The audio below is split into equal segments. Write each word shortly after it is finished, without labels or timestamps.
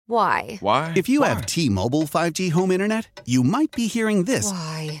Why? Why? If you have T-Mobile 5G home internet, you might be hearing this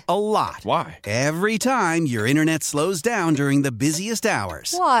Why? a lot. Why? Every time your internet slows down during the busiest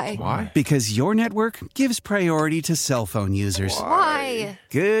hours. Why? Why? Because your network gives priority to cell phone users. Why?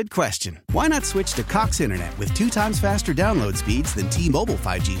 Good question. Why not switch to Cox Internet with 2 times faster download speeds than T-Mobile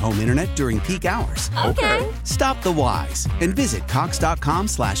 5G home internet during peak hours? Okay. Stop the whys and visit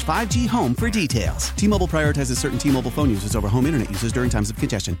cox.com/5G home for details. T-Mobile prioritizes certain T-Mobile phone users over home internet users during times of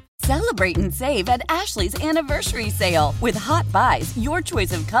congestion. Celebrate and save at Ashley's Anniversary Sale. With Hot Buys, your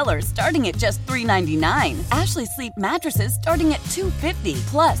choice of colors starting at just $3.99. Ashley Sleep mattresses starting at $2.50.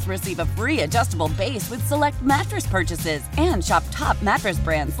 Plus, receive a free adjustable base with select mattress purchases. And shop top mattress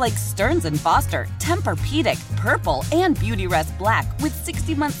brands like Stearns & Foster, Tempur-Pedic, Purple, and Beautyrest Black with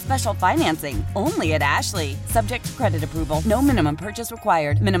 60-month special financing. Only at Ashley. Subject to credit approval. No minimum purchase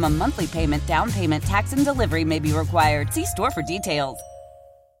required. Minimum monthly payment, down payment, tax, and delivery may be required. See store for details.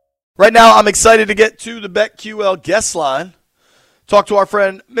 Right now, I'm excited to get to the BetQL guest line. Talk to our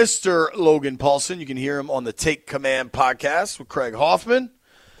friend, Mr. Logan Paulsen. You can hear him on the Take Command podcast with Craig Hoffman.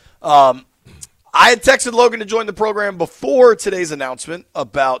 I had texted Logan to join the program before today's announcement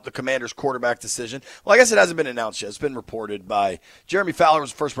about the Commanders' quarterback decision. Well, I guess it hasn't been announced yet. It's been reported by Jeremy Fowler,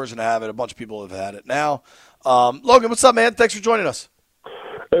 was the first person to have it. A bunch of people have had it now. Logan, what's up, man? Thanks for joining us.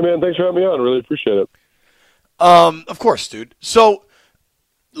 Hey, man, thanks for having me on. Really appreciate it. Of course, dude. So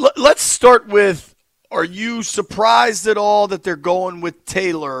let's start with, are you surprised at all that they're going with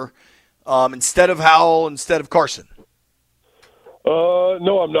Taylor instead of Howell, instead of Carson?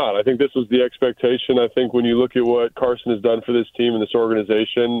 No, I'm not. I think this was the expectation. I think when you look at what Carson has done for this team and this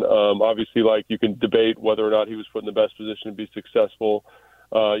organization, obviously, like, you can debate whether or not he was put in the best position to be successful.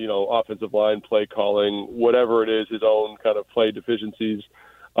 Offensive line, play calling, whatever it is, his own kind of play deficiencies.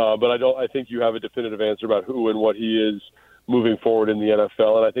 But I think you have a definitive answer about who and what he is moving forward in the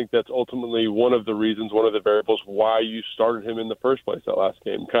NFL. And I think that's ultimately one of the reasons, one of the variables why you started him in the first place that last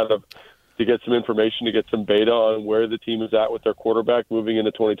game, kind of to get some information, to get some beta on where the team is at with their quarterback moving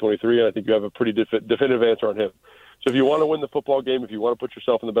into 2023. And I think you have a pretty definitive answer on him. So if you want to win the football game, if you want to put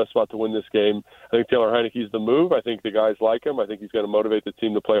yourself in the best spot to win this game, I think Taylor Heinicke is the move. I think the guys like him. I think he's going to motivate the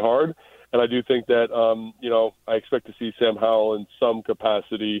team to play hard. And I do think that, I expect to see Sam Howell in some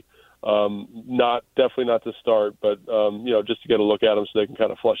capacity, definitely not to start, but, just to get a look at them so they can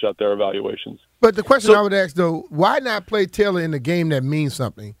kind of flush out their evaluations. But the question I would ask, though, why not play Taylor in the game that means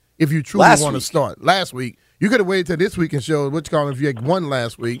something if you truly want to start? Last week. You could have waited till this week and showed what you call if you had won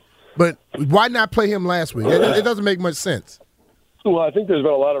last week. But why not play him last week? It doesn't make much sense. Well, I think there's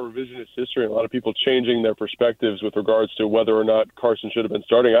been a lot of revisionist history and a lot of people changing their perspectives with regards to whether or not Carson should have been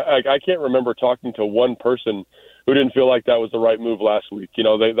starting. I can't remember talking to one person who didn't feel like that was the right move last week. You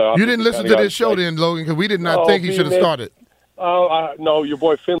didn't listen to this show then, Logan, because we did not think he should have started. No, your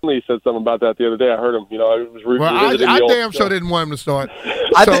boy Finley said something about that the other day. I heard him. I damn sure didn't want him to start.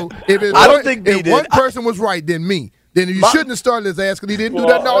 If one person was right, then me. Then you shouldn't have started his ass because he didn't do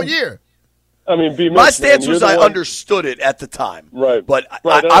that all year. I mean, my stance was I understood it at the time, right? But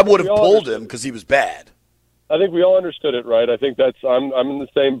I would have pulled him because he was bad. I think we all understood it, right? I think I'm in the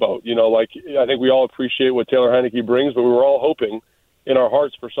same boat. I think we all appreciate what Taylor Heinicke brings, but we were all hoping in our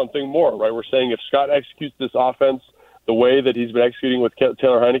hearts for something more, right? We're saying if Scott executes this offense the way that he's been executing with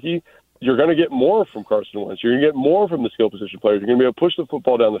Taylor Heinicke, you're going to get more from Carson Wentz. You're going to get more from the skill position players. You're going to be able to push the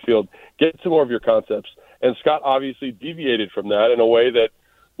football down the field, get some more of your concepts. And Scott obviously deviated from that in a way that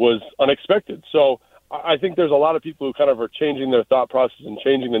was unexpected. So I think there's a lot of people who kind of are changing their thought process and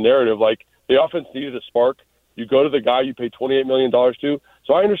changing the narrative. Like, the offense needed a spark. You go to the guy you pay $28 million to.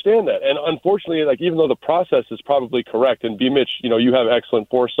 So I understand that. And unfortunately, even though the process is probably correct, and B. Mitch, you have excellent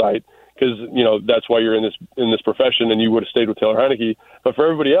foresight because, that's why you're in this profession and you would have stayed with Taylor Heinicke. But for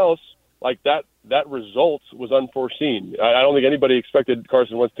everybody else, that result was unforeseen. I don't think anybody expected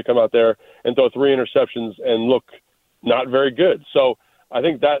Carson Wentz to come out there and throw 3 interceptions and look not very good. So I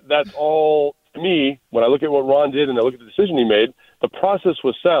think that's all, to me, when I look at what Ron did and I look at the decision he made, the process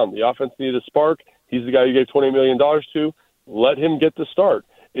was sound. The offense needed a spark. He's the guy you gave $20 million to. Let him get the start.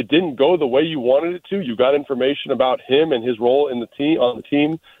 It didn't go the way you wanted it to. You got information about him and his role on the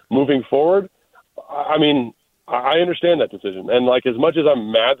team moving forward. I mean, I understand that decision. And, as much as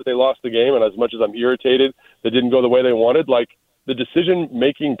I'm mad that they lost the game and as much as I'm irritated that didn't go the way they wanted, the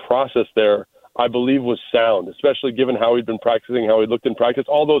decision-making process there, I believe, was sound, especially given how he'd been practicing, how he looked in practice,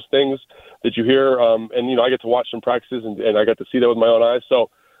 all those things that you hear. I get to watch some practices, and I got to see that with my own eyes. So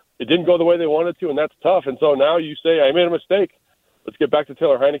it didn't go the way they wanted to, and that's tough. And so now you say, I made a mistake. Let's get back to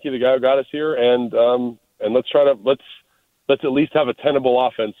Taylor Heinicke, the guy who got us here, and let's let's at least have a tenable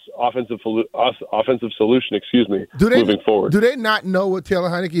offensive solution, moving forward. Do they not know what Taylor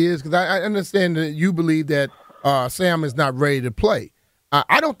Heinicke is? Because I understand that you believe that Sam is not ready to play.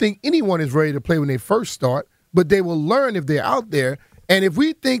 I don't think anyone is ready to play when they first start, but they will learn if they're out there. And if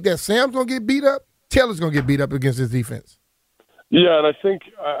we think that Sam's going to get beat up, Taylor's going to get beat up against his defense. Yeah, and I think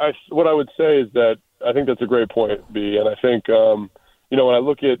what I would say is that I think that's a great point, B. And I think, when I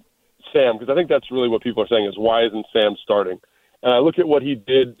look at Sam, because I think that's really what people are saying is why isn't Sam starting? And I look at what he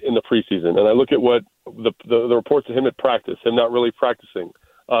did in the preseason, and I look at what the reports of him at practice, him not really practicing.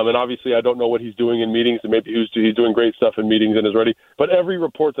 And obviously I don't know what he's doing in meetings, and maybe he's doing great stuff in meetings and is ready. But every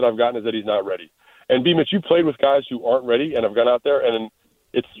report that I've gotten is that he's not ready. And B, Mitch, you played with guys who aren't ready and have gone out there, and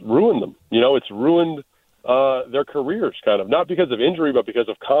it's ruined them. It's ruined their careers, kind of. Not because of injury, but because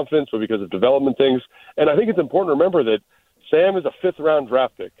of confidence, but because of development things. And I think it's important to remember that Sam is a fifth-round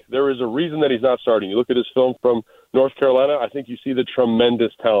draft pick. There is a reason that he's not starting. You look at his film from North Carolina, I think you see the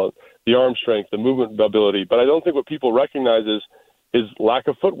tremendous talent, the arm strength, the movement ability. But I don't think what people recognize is his lack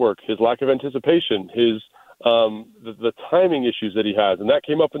of footwork, his lack of anticipation, his the timing issues that he has. And that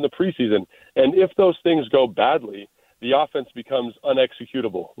came up in the preseason. And if those things go badly, the offense becomes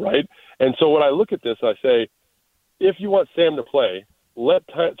unexecutable, right? And so when I look at this, I say, if you want Sam to play, let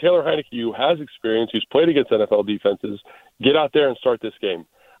Taylor Heinicke, who has experience, who's played against NFL defenses, get out there and start this game.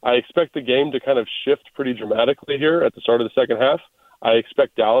 I expect the game to kind of shift pretty dramatically here at the start of the second half. I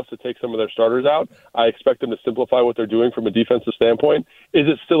expect Dallas to take some of their starters out. I expect them to simplify what they're doing from a defensive standpoint. Is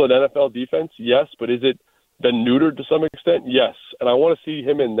it still an NFL defense? Yes. But is it been neutered to some extent? Yes. And I want to see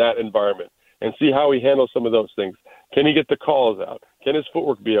him in that environment and see how he handles some of those things. Can he get the calls out? Can his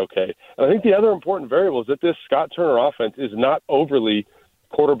footwork be okay? And I think the other important variable is that this Scott Turner offense is not overly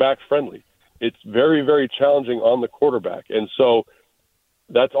quarterback friendly. It's very, very challenging on the quarterback. And so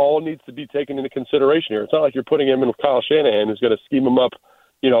that's all needs to be taken into consideration here. It's not like you're putting him in with Kyle Shanahan, who's going to scheme him up,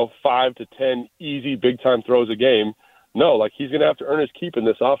 5 to 10 easy big-time throws a game. No, he's going to have to earn his keep in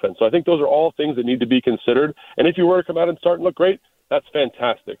this offense. So I think those are all things that need to be considered. And if you were to come out and start and look great, that's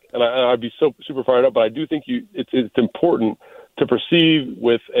fantastic. And I'd be so super fired up. But I do think it's important to proceed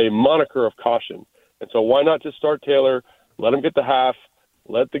with a moniker of caution. And so why not just start Taylor, let him get the half,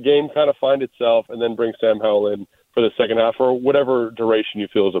 let the game kind of find itself, and then bring Sam Howell in for the second half or whatever duration you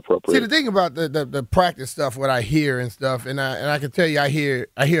feel is appropriate. See, the thing about the practice stuff, what I hear and stuff, and I can tell you I hear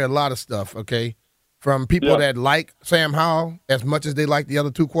a lot of stuff, okay, from people that like Sam Howell as much as they like the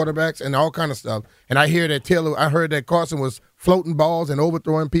other two quarterbacks and all kind of stuff. And I heard that Carson was floating balls and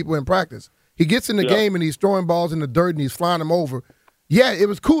overthrowing people in practice. He gets in the game and he's throwing balls in the dirt and he's flying them over. Yeah, it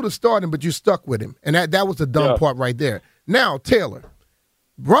was cool to start him, but you stuck with him. And that was the dumb part right there. Now, Taylor,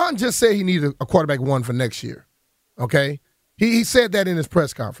 Ron just said he needed a quarterback one for next year. Okay? He said that in his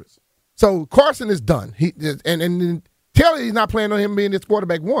press conference. So Carson is done. And Taylor, he's not planning on him being his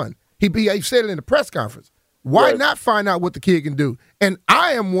quarterback one. He said it in the press conference. Why not find out what the kid can do? And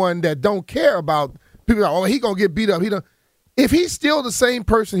I am one that don't care about people like, he going to get beat up. If he's still the same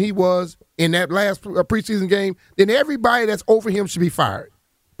person he was in that last preseason game, then everybody that's over him should be fired,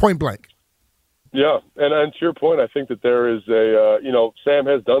 point blank. Yeah, and to your point, I think that there is Sam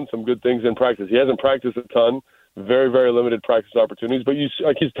has done some good things in practice. He hasn't practiced a ton, very, very limited practice opportunities, but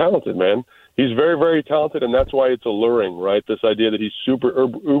he's talented, man. He's very, very talented, and that's why it's alluring, right? This idea that he's super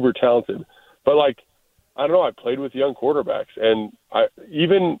uber talented. But I don't know. I played with young quarterbacks, and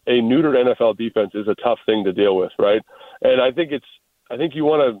even a neutered NFL defense is a tough thing to deal with, right? And I think you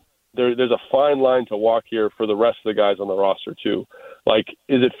want to. There's a fine line to walk here for the rest of the guys on the roster too. Is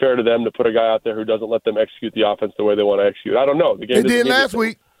it fair to them to put a guy out there who doesn't let them execute the offense the way they want to execute? I don't know. The game they did last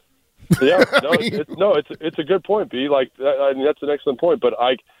week. Yeah, it's a good point, B. That's an excellent point. But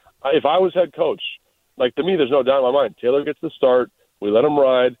if I was head coach, to me, there's no doubt in my mind. Taylor gets the start. We let him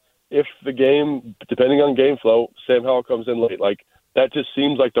ride. If the game, depending on game flow, Sam Howell comes in late. That just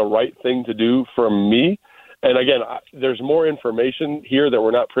seems like the right thing to do for me. And again, there's more information here that we're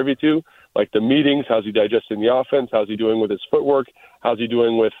not privy to, like the meetings, how's he digesting the offense, how's he doing with his footwork, how's he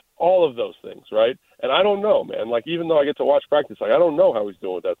doing with all of those things, right? And I don't know, man. Even though I get to watch practice, I don't know how he's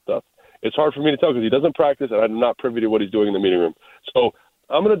doing with that stuff. It's hard for me to tell because he doesn't practice, and I'm not privy to what he's doing in the meeting room. So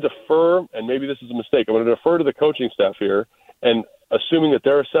I'm going to defer, and maybe this is a mistake, I'm going to defer to the coaching staff here, and assuming that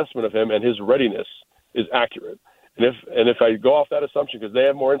their assessment of him and his readiness is accurate. And if I go off that assumption, because they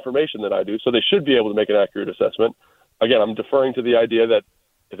have more information than I do, so they should be able to make an accurate assessment, again, I'm deferring to the idea that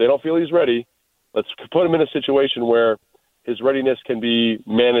if they don't feel he's ready, let's put him in a situation where his readiness can be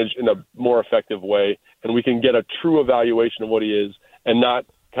managed in a more effective way, and we can get a true evaluation of what he is and not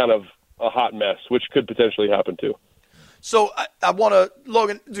kind of a hot mess, which could potentially happen too. So I want to,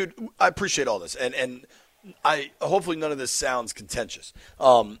 Logan, dude, I appreciate all this. And hopefully none of this sounds contentious.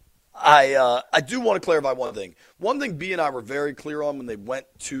 I do want to clarify one thing. One thing B and I were very clear on when they went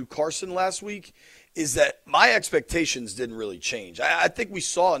to Carson last week is that my expectations didn't really change. I think we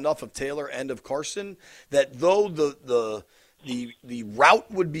saw enough of Taylor and of Carson that though the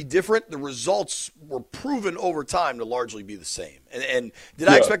route would be different, the results were proven over time to largely be the same. And did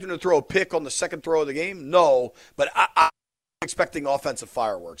I expect him to throw a pick on the second throw of the game? No, but I'm expecting offensive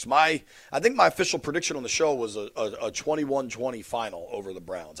fireworks. I think my official prediction on the show was a 21-20 final over the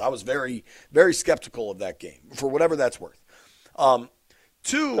Browns. I was very, very skeptical of that game for whatever that's worth.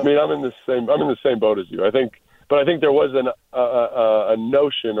 Two. I mean, I'm in the same boat as you. I think there was a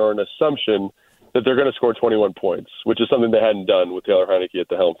notion or an assumption that they're going to score 21 points, which is something they hadn't done with Taylor Heineke at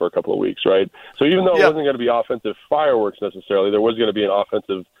the helm for a couple of weeks, right? So even though it wasn't going to be offensive fireworks necessarily, there was going to be an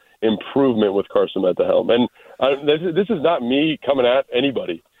offensive improvement with Carson at the helm. And this is not me coming at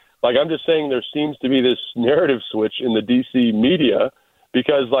anybody. Like, I'm just saying there seems to be this narrative switch in the DC media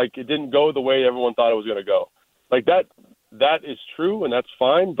because, like, it didn't go the way everyone thought it was going to go. Like, that is true, and that's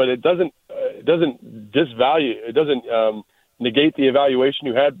fine, but it doesn't negate the evaluation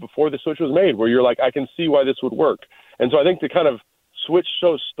you had before the switch was made, where you're like, I can see why this would work. And so I think to kind of switch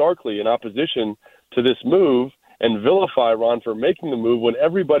so starkly in opposition to this move and vilify Ron for making the move when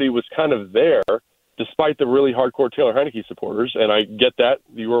everybody was kind of there, despite the really hardcore Taylor Heineke supporters, and I get that,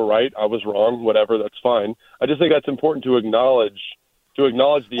 you were right, I was wrong, whatever, that's fine. I just think that's important to acknowledge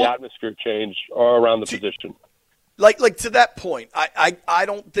the atmosphere change around the position. Like to that point, I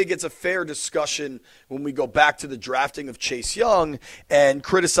don't think it's a fair discussion when we go back to the drafting of Chase Young and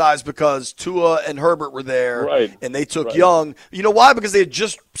criticize because Tua and Herbert were there and they took Young. You know why? Because they had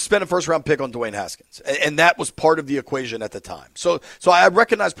just spent a first-round pick on Dwayne Haskins, and that was part of the equation at the time. So I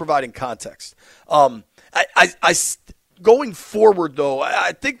recognize providing context. Going forward, though,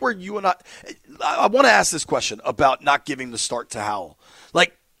 I think where you and I want to ask this question about not giving the start to Howell.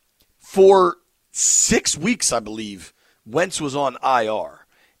 Like, for 6 weeks, I believe, Wentz was on IR.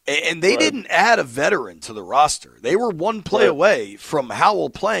 And they didn't add a veteran to the roster. They were one play away from Howell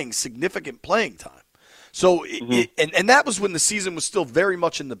playing significant playing time. So, and that was when the season was still very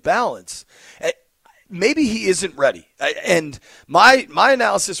much in the balance. Maybe he isn't ready. And my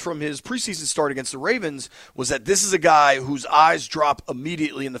analysis from his preseason start against the Ravens was that this is a guy whose eyes drop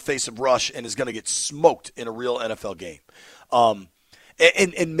immediately in the face of rush and is going to get smoked in a real NFL game.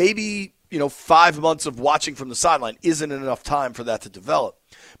 And maybe 5 months of watching from the sideline isn't enough time for that to develop.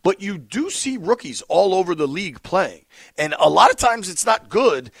 But you do see rookies all over the league playing. And a lot of times it's not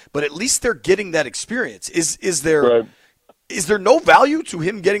good, but at least they're getting that experience. Is there no value to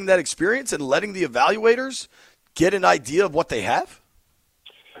him getting that experience and letting the evaluators get an idea of what they have?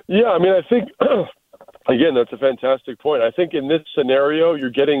 Yeah, I mean, I think, again, that's a fantastic point. I think in this scenario, you're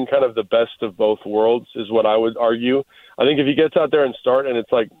getting kind of the best of both worlds is what I would argue. I think if he gets out there and start and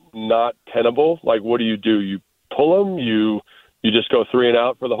it's like not tenable, like what do? You pull him, you just go 3 and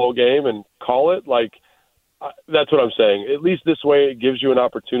out for the whole game and call it? Like, that's what I'm saying. At least this way it gives you an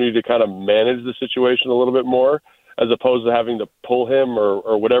opportunity to kind of manage the situation a little bit more as opposed to having to pull him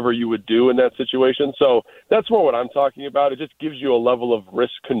or whatever you would do in that situation. So that's more what I'm talking about. It just gives you a level of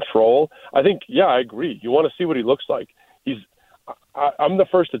risk control. I think, I agree. You want to see what he looks like. I'm the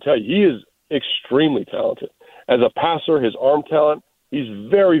first to tell you, he is extremely talented. As a passer, his arm talent, he's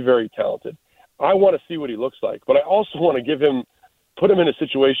very, very talented. I want to see what he looks like, but I also want to put him in a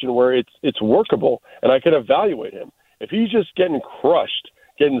situation where it's workable and I can evaluate him. If he's just getting crushed,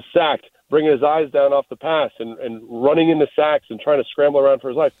 getting sacked, bringing his eyes down off the pass and running into sacks and trying to scramble around for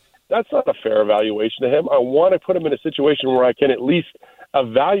his life, that's not a fair evaluation to him. I want to put him in a situation where I can at least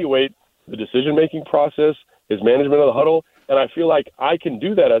evaluate the decision-making process, his management of the huddle, and I feel like I can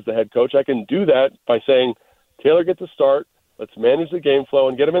do that as the head coach. I can do that by saying, Taylor gets a start, let's manage the game flow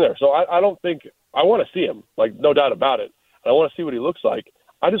and get him in there. So I don't think – I want to see him, like no doubt about it. I want to see what he looks like.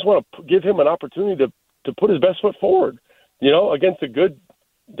 I just want to give him an opportunity to put his best foot forward, against a good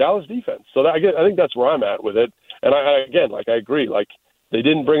Dallas defense. So I think that's where I'm at with it. And I agree. Like, they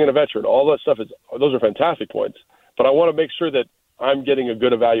didn't bring in a veteran. All that stuff those are fantastic points. But I want to make sure that I'm getting a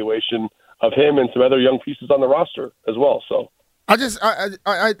good evaluation of him and some other young pieces on the roster as well. So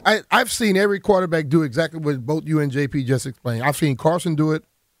I've seen every quarterback do exactly what both you and JP just explained. I've seen Carson do it.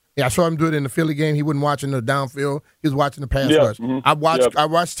 Yeah, I saw him do it in the Philly game. He wasn't watching the downfield. He was watching the pass rush. Mm-hmm. I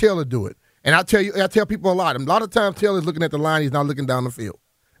watched Taylor do it. And I tell people a lot of times Taylor's looking at the line, he's not looking down the field.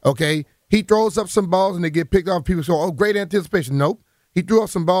 Okay? He throws up some balls and they get picked off. People say, oh, great anticipation. Nope. He threw up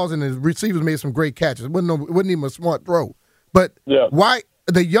some balls and his receivers made some great catches. It wasn't even a smart throw. But why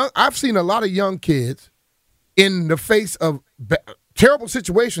I've seen a lot of young kids in the face of terrible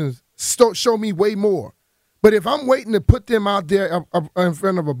situations show me way more But if I'm waiting to put them out there in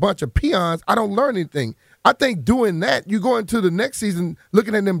front of a bunch of peons, I don't learn anything. I think doing that, you go into the next season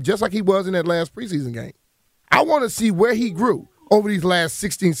looking at them just like he was in that last preseason game. I want to see where he grew over these last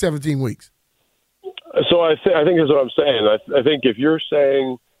 16, 17 weeks. So I think here's what I'm saying. I think if you're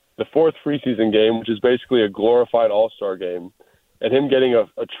saying the fourth preseason game, which is basically a glorified all-star game, and him getting a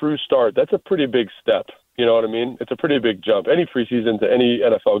true start, that's a pretty big step. You know what I mean? It's a pretty big jump. Any preseason to any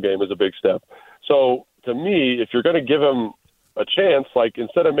NFL game is a big step. So to me, if you're going to give him a chance, like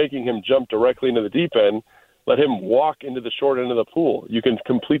instead of making him jump directly into the deep end, let him walk into the short end of the pool. You can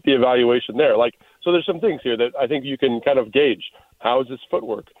complete the evaluation there. So there's some things here that I think you can kind of gauge. How is his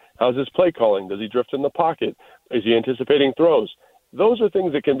footwork? How's his play calling? Does he drift in the pocket? Is he anticipating throws? Those are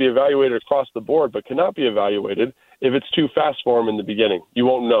things that can be evaluated across the board, but cannot be evaluated if it's too fast for him in the beginning. You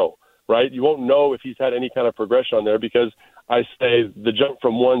won't know, right? You won't know if he's had any kind of progression on there because I say the jump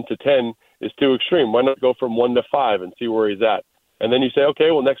from 1 to 10 is too extreme. Why not go from 1 to 5 and see where he's at? And then you say,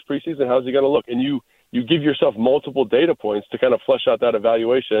 okay, well, next preseason, how's he going to look? And you give yourself multiple data points to kind of flesh out that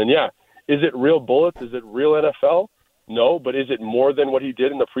evaluation. And, yeah, is it real bullets? Is it real NFL? No, but is it more than what he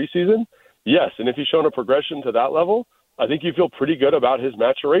did in the preseason? Yes, and if he's shown a progression to that level, I think you feel pretty good about his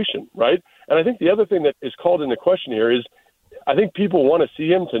maturation, right? And I think the other thing that is called into question here is I think people want to see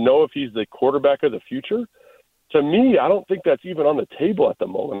him to know if he's the quarterback of the future. To me, I don't think that's even on the table at the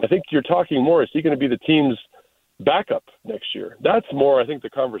moment. I think you're talking more, is he going to be the team's backup next year? That's more, I think, the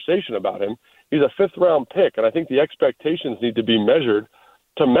conversation about him. He's a fifth-round pick, and I think the expectations need to be measured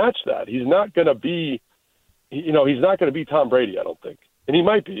to match that. He's not going to be, he's not going to be Tom Brady, I don't think. And he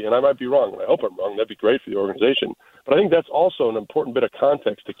might be, and I might be wrong. And I hope I'm wrong. That'd be great for the organization. But I think that's also an important bit of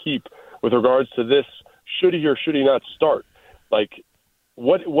context to keep with regards to this, should he or should he not start? Like,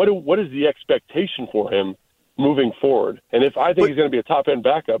 what is the expectation for him moving forward? And if I think he's going to be a top-end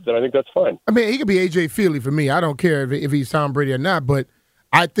backup, then I think that's fine. I mean, he could be A.J. Feely for me. I don't care if he's Tom Brady or not, but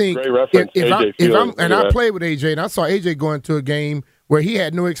I think I played with A.J., and I saw A.J. go into a game where he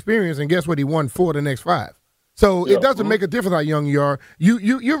had no experience, and guess what? He won 4 of the next 5. So it doesn't make a difference how young you are.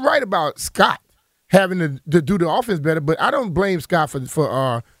 You're right about Scott having to do the offense better, but I don't blame Scott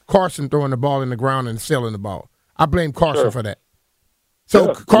for Carson throwing the ball in the ground and selling the ball. I blame Carson for that.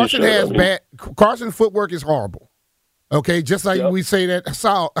 So Carson's footwork is horrible. Okay, just like we say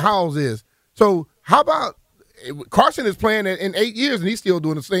that Howell's is. So how about Carson is playing in 8 years and he's still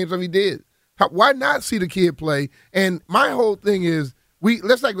doing the same stuff he did. Why not see the kid play? And my whole thing is,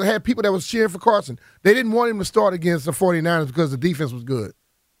 let's like have people that was cheering for Carson. They didn't want him to start against the 49ers because the defense was good.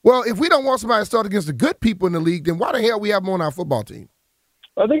 Well, if we don't want somebody to start against the good people in the league, then why the hell we have them on our football team?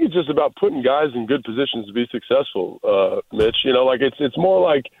 I think it's just about putting guys in good positions to be successful, Mitch. It's more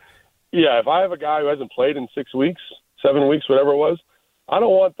like, if I have a guy who hasn't played in 6 weeks, 7 weeks, whatever it was, I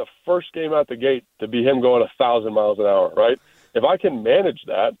don't want the first game out the gate to be him going 1,000 miles an hour, right? If I can manage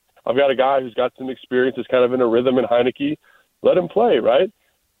that, I've got a guy who's got some experience, is kind of in a rhythm in Heineke, let him play, right?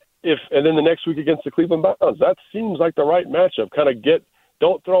 And then the next week against the Cleveland Browns, that seems like the right matchup.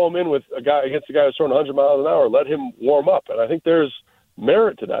 Don't throw him in with a guy against a guy who's throwing 100 miles an hour. Let him warm up. And I think there's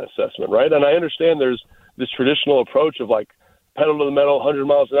merit to that assessment, right? And I understand there's this traditional approach of like pedal to the metal, 100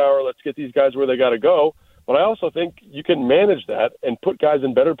 miles an hour, let's get these guys where they got to go. But I also think you can manage that and put guys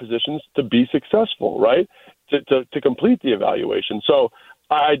in better positions to be successful, right? To complete the evaluation. So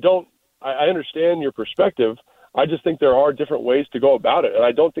I understand your perspective. I just think there are different ways to go about it. And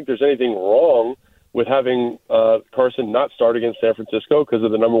I don't think there's anything wrong with having Carson not start against San Francisco because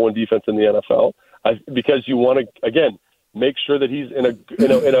of the number one defense in the NFL. Because you want to, again, make sure that he's in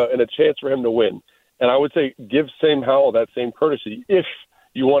a chance for him to win. And I would say give Sam Howell that same courtesy if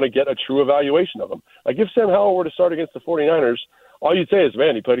you want to get a true evaluation of him. Like if Sam Howell were to start against the 49ers, all you'd say is,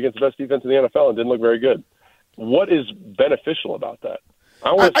 man, he played against the best defense in the NFL and didn't look very good. What is beneficial about that?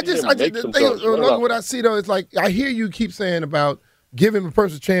 What I see, though, is like I hear you keep saying about giving a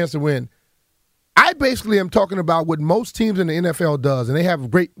person a chance to win. I basically am talking about what most teams in the NFL does, and they have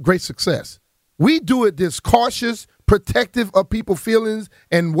great success. We do it this cautious, protective of people's feelings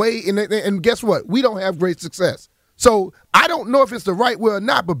and way, and guess what? We don't have great success. So I don't know if it's the right way or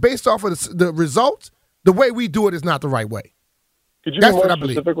not, but based off of the results, the way we do it is not the right way. Could you be more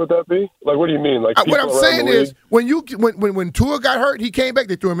specific with that, B? Like, what do you mean? Like, what I'm saying is, when Tua got hurt, he came back.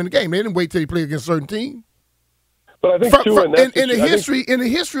 They threw him in the game. They didn't wait till he played against a certain team. But I think in the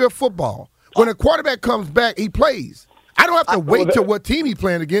history of football, when a quarterback comes back, he plays. I don't have to wait till what team he's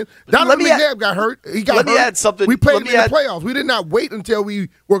playing against. Donovan McNabb got hurt. He got hurt. Let me add something. We played him in the playoffs. We did not wait until we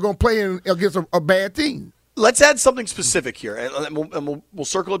were going to play against a bad team. Let's add something specific here, and we'll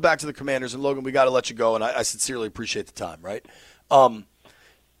circle it back to the Commanders. And Logan, we got to let you go, and I sincerely appreciate the time. Right?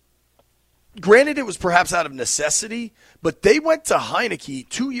 granted, it was perhaps out of necessity, but they went to Heinicke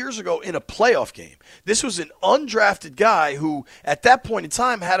 2 years ago in a playoff game. This was an undrafted guy who, at that point in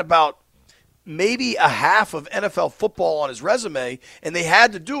time, had about maybe a half of NFL football on his resume, and they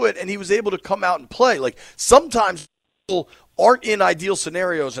had to do it, and he was able to come out and play. Like, sometimes people aren't in ideal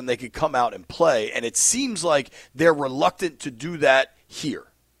scenarios and they could come out and play, and it seems like they're reluctant to do that here.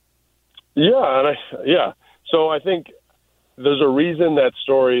 Yeah, So I think there's a reason the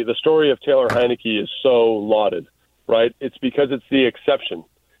story of Taylor Heinicke is so lauded, right? It's because it's the exception.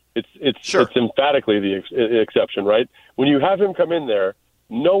 It's emphatically the exception, right? When you have him come in there,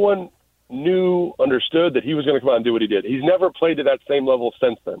 no one understood that he was going to come out and do what he did. He's never played to that same level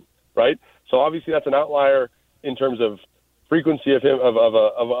since then, right? So obviously that's an outlier in terms of frequency of him of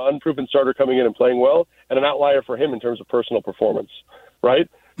an unproven starter coming in and playing well, and an outlier for him in terms of personal performance, right?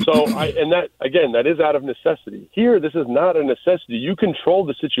 So that is out of necessity. Here, this is not a necessity. You control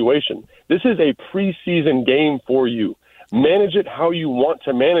the situation. This is a preseason game for you. Manage it how you want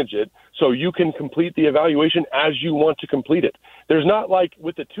to manage it so you can complete the evaluation as you want to complete it. There's not like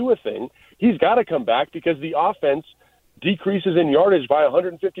with the Tua thing, he's got to come back because the offense decreases in yardage by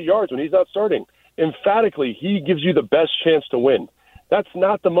 150 yards when he's not starting. Emphatically, he gives you the best chance to win. That's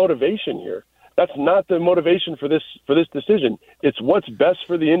not the motivation here. That's not the motivation for this decision. It's what's best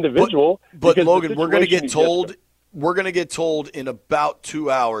for the individual. But Logan, we're going to get told in about 2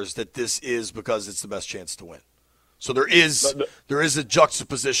 hours that this is because it's the best chance to win. So there is a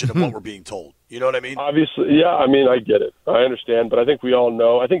juxtaposition of what we're being told. You know what I mean? Obviously, yeah. I mean, I get it. I understand, but I think we all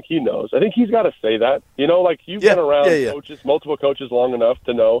know. I think he knows. I think he's got to say that. You know, like you've been around multiple coaches long enough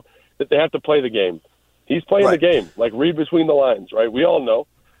to know that they have to play the game. He's playing the game. Like, read between the lines, right? We all know.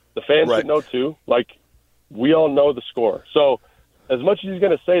 The fans should know too. Like, we all know the score. So as much as he's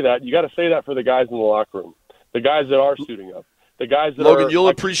going to say that, you got to say that for the guys in the locker room, the guys that are suiting up. The guys that Logan, you'll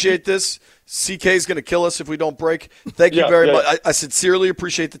appreciate this. CK is going to kill us if we don't break. Thank you very much. I sincerely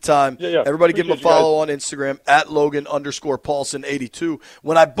appreciate the time. Everybody give him a follow on Instagram at Logan_Paulson82.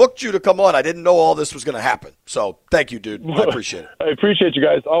 When I booked you to come on, I didn't know all this was going to happen. So thank you, dude. I appreciate it. I appreciate you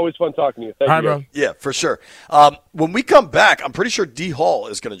guys. Always fun talking to you. Thank you, bro. Yeah, for sure. When we come back, I'm pretty sure D. Hall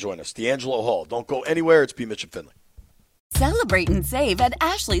is going to join us, D'Angelo Hall. Don't go anywhere. It's B. Mitch and Finley. Celebrate and save at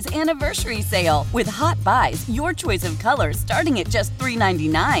Ashley's Anniversary Sale. With Hot Buys, your choice of colors starting at just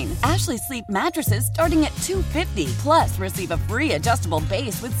 $3.99. Ashley Sleep mattresses starting at $2.50. Plus, receive a free adjustable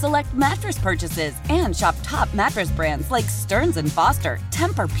base with select mattress purchases. And shop top mattress brands like Stearns & Foster,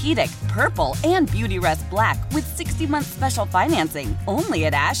 Tempur-Pedic, Purple, and Beautyrest Black with 60-month special financing. Only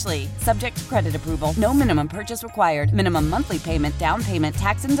at Ashley. Subject to credit approval. No minimum purchase required. Minimum monthly payment, down payment,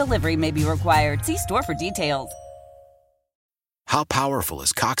 tax, and delivery may be required. See store for details. How powerful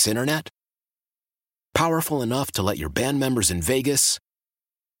is Cox Internet? Powerful enough to let your band members in Vegas,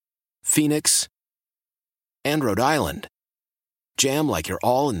 Phoenix, and Rhode Island jam like you're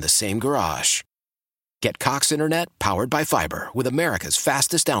all in the same garage. Get Cox Internet powered by fiber with America's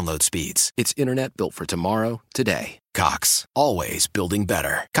fastest download speeds. It's internet built for tomorrow, today. Cox, always building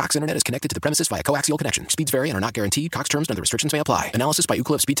better. Cox Internet is connected to the premises via coaxial connection. Speeds vary and are not guaranteed. Cox terms and other restrictions may apply. Analysis by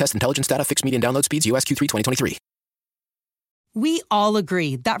Ookla Speed Test Intelligence Data. Fixed median download speeds. US Q3 2023. We all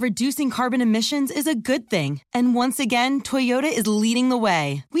agree that reducing carbon emissions is a good thing. And once again, Toyota is leading the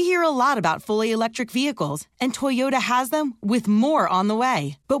way. We hear a lot about fully electric vehicles, and Toyota has them with more on the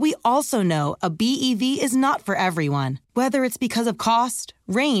way. But we also know a BEV is not for everyone. Whether it's because of cost,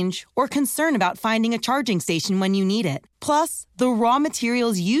 range, or concern about finding a charging station when you need it. Plus, the raw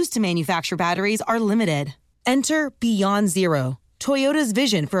materials used to manufacture batteries are limited. Enter Beyond Zero, Toyota's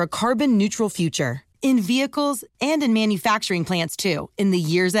vision for a carbon-neutral future. In vehicles and in manufacturing plants, too, in the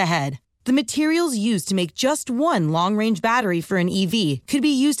years ahead. The materials used to make just one long-range battery for an EV could be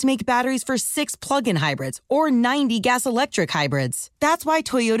used to make batteries for 6 plug-in hybrids or 90 gas-electric hybrids. That's why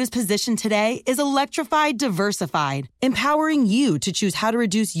Toyota's position today is electrified, diversified, empowering you to choose how to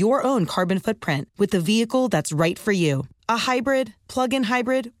reduce your own carbon footprint with the vehicle that's right for you. A hybrid, plug-in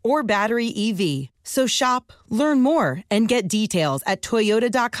hybrid, or battery EV. So shop, learn more, and get details at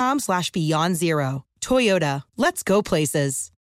toyota.com/beyondzero. Toyota, let's go places.